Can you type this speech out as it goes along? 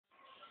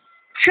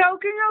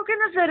Čauky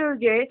na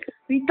zárodě,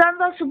 vítám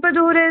vás úplně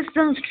do hry,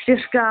 jsem z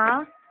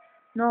Česka.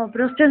 No,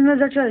 prostě jsme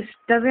začali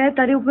stavět,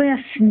 tady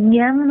úplně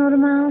sněm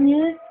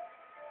normálně.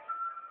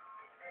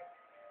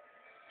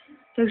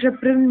 Takže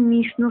první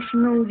místnost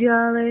jsme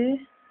udělali.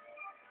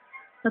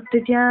 A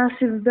teď já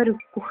si vyberu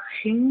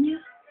kuchyň.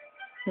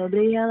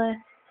 Dobrý, ale...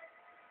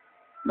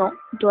 No,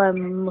 to je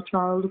moc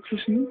málo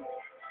luxusní.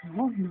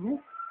 No.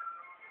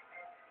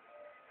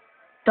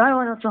 To je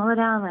ono, co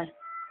hledáme.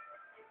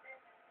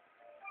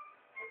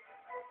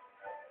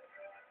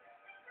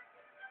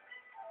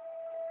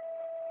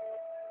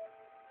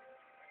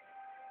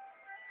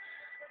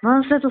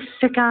 Mám se to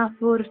seká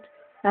furt.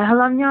 A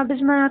hlavně, aby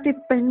jsme na ty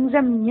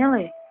peníze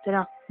měli.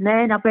 Teda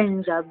ne na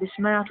peníze, aby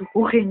jsme na tu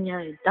kuchyň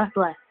měli.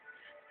 Takhle.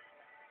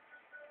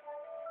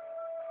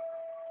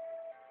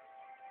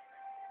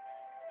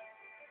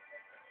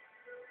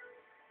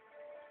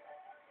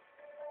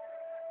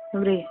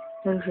 Dobrý,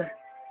 takže.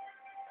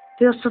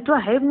 Tyjo, co to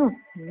hejbnu?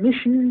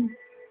 Myšní.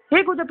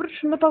 Jako to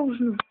proč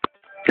nepauznu?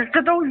 Tak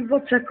se to už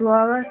odseklo,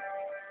 ale...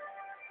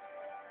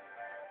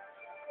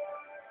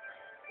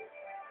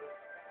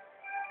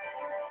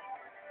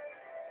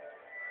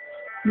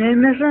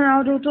 Nevím, jestli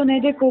náhodou to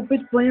nejde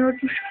koupit,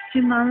 poněvadž už s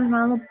tím máme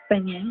málo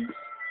peněz.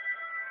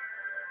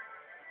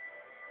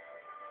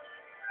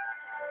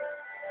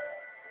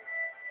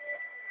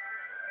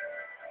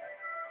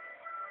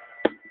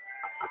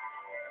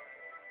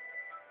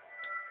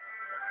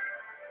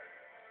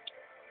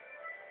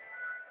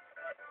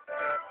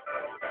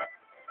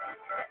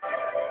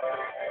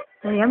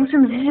 Já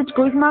musím zjistit,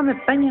 kolik máme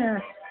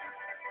peněz.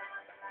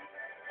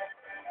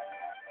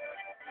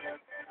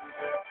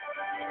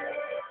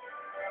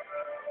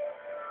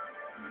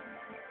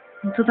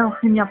 Co tam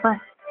chňape?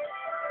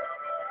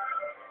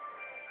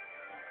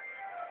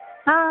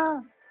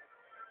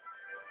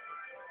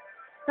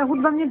 Ta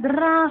hudba mě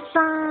drásá.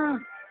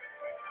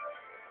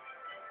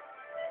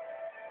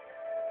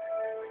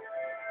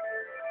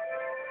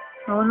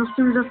 A ono s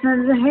tím zase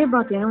nejde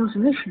hejbat, jenom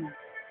zmyšlím.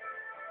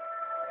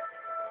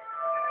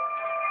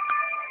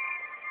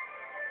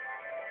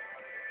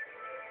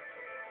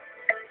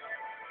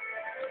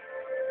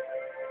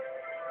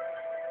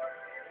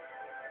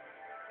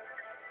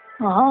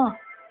 Aha.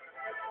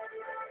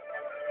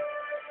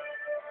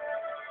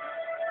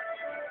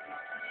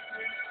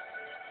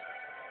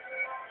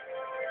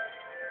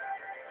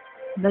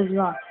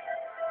 Bezva.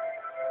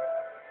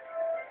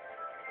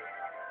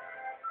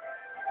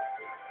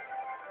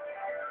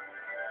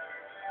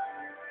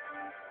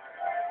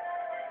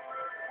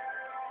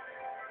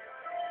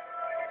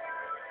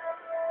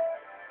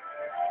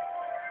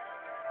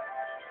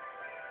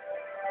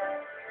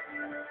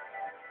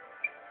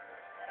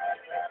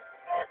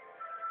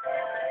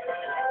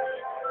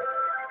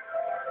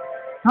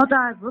 No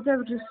tak,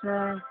 otevři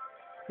se.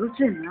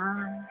 Kluci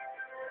nám.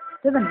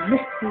 Tebe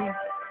nechci.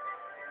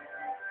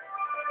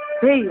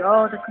 Hej,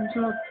 jo, tak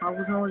musím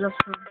pauznout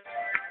zase.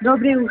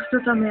 Dobrý, už to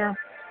tam je.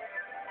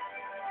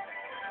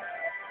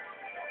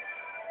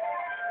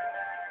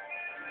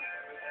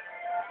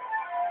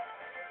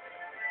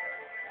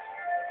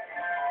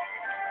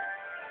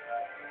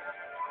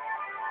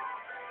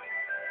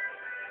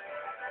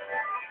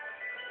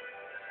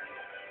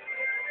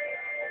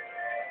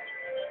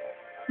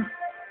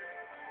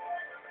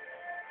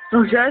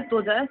 Cože,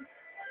 to jde?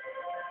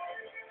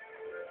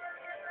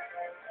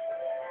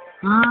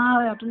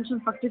 Já to musím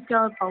fakticky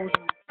ale pauzu.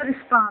 Tady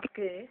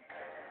zpátky.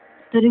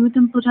 Tady mi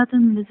tam pořád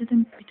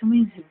ten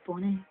pitomý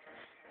zvonek.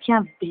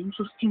 Já vím,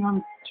 co s tím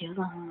mám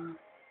dělat.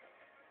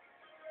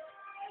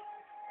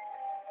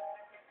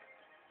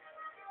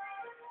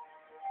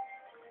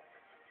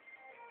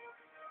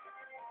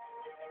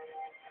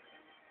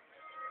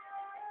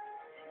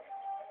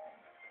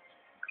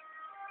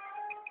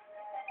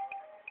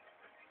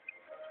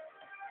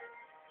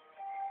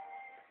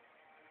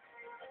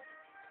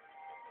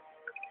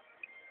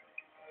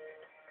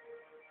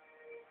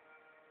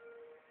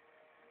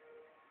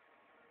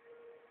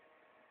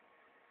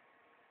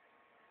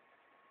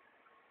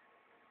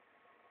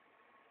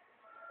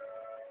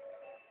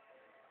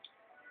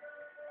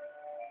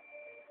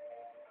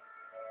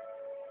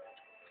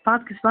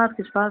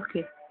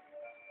 Zpátky.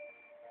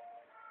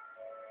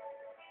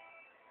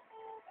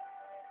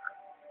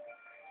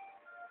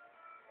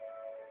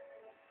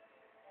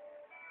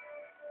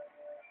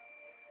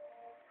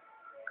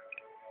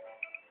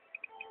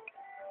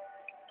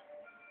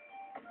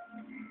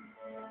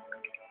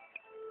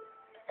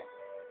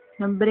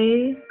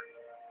 Dobrý.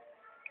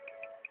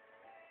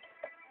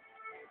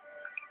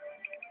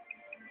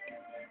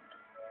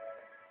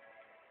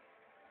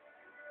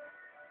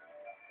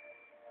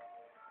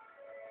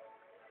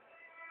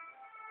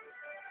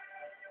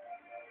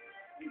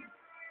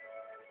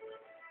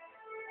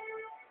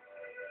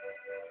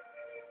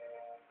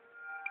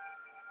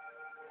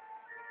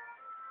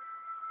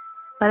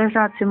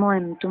 Padesát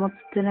simoleň, to moc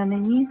teda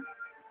není.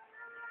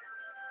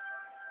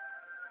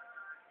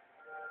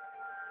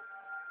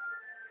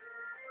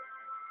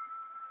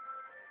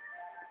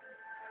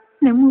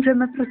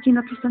 Nemůžeme proti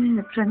na to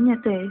samé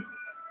předměty.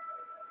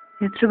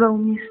 Je třeba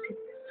umístit.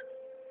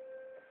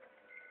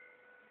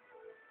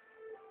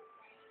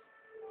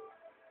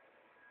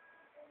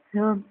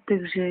 Jo,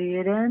 takže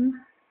 1,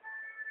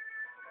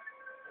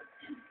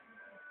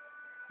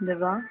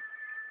 2,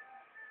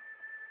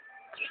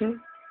 3,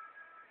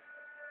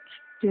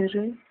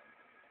 4,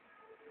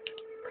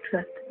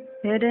 5.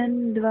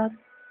 1, 2,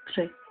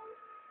 3.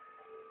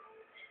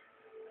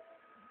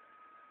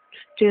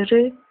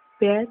 4,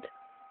 5,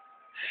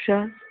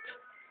 6,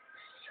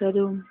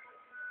 7.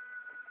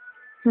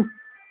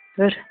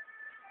 Dobře.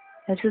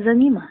 Já se za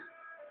nima.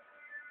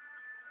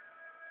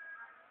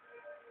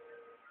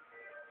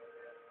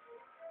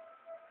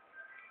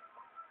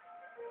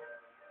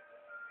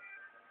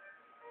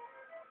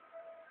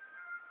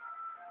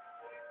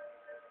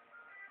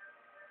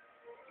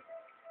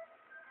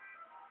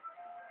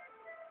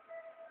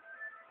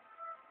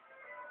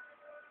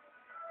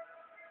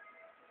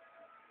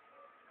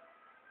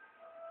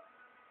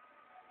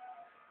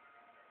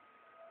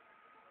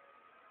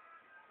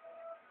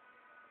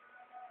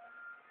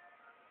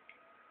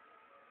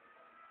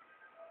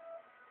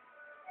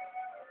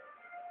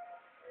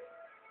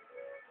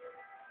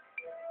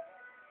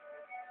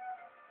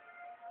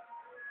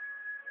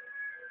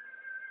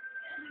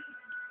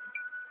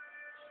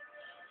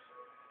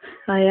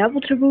 A já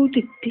potřebuju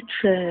ty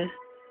tyče.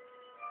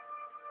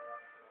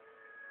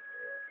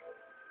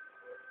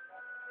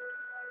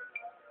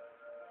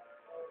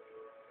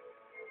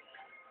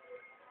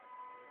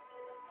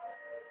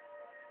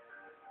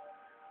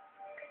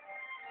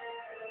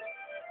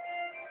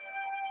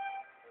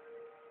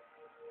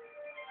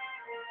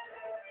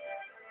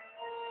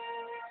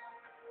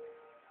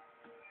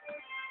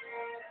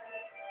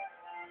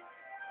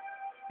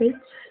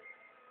 Víc.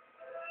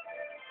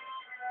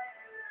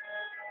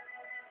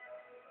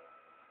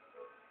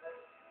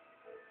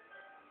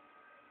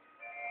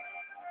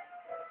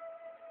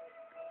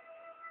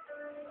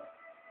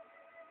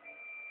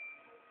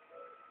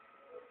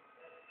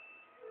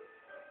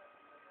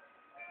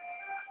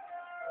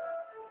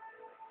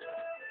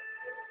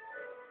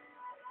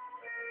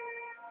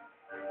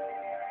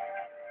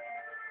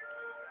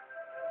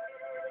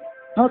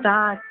 No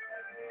tak,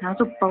 já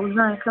to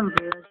pauzna nechám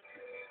vylez.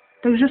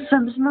 Takže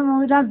sem jsme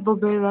mohli dát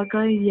bobejvák,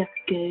 ale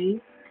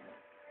jaký?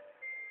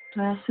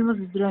 To je asi moc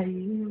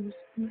drahý,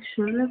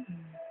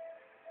 šelevný.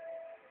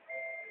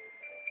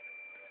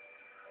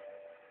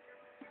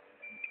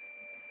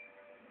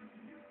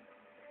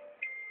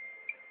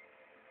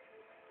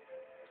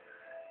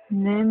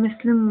 Ne,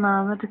 myslím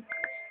máme, tak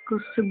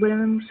jako se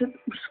budeme muset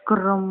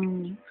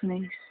uskromnit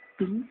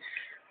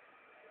nejspíš.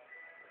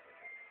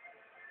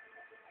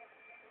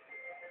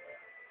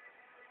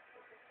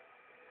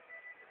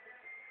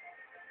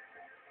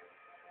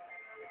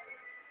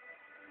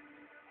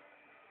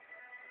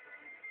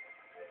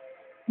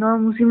 No,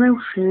 musíme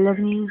už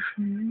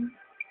levnější.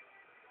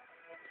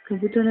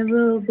 Kdyby to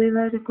nebylo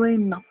obývat takový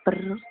na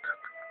prd,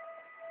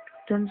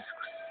 ten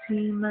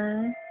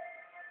zkusíme.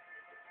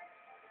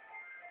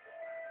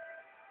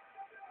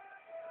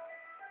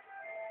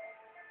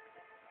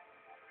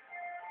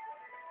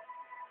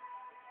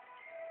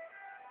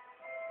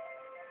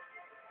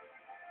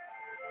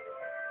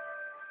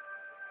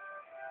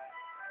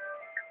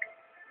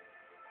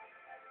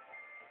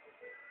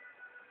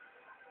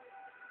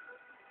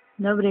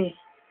 Dobrý.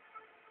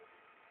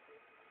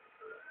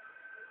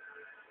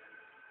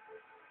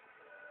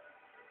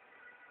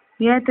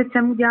 Teď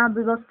jsem udělal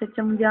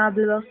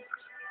blbost,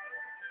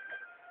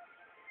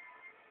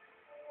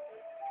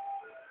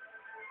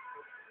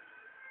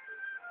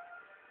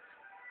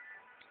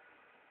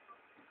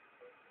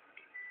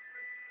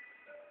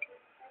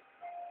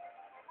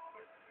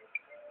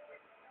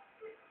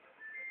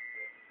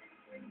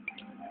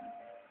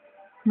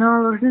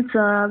 No, ložnice,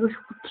 já bych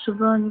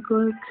potřeboval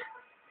několik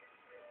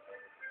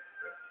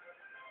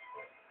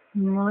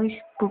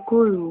malých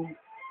pokojů.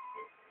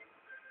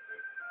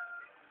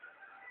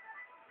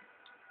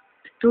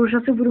 To už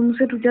asi budu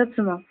muset udělat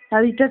sama. A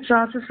víte co,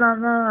 já se s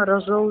váma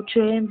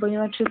rozloučím,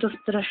 poněvadž je to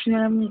strašně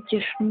na mě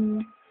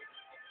těžký.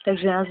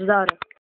 Takže nazdar.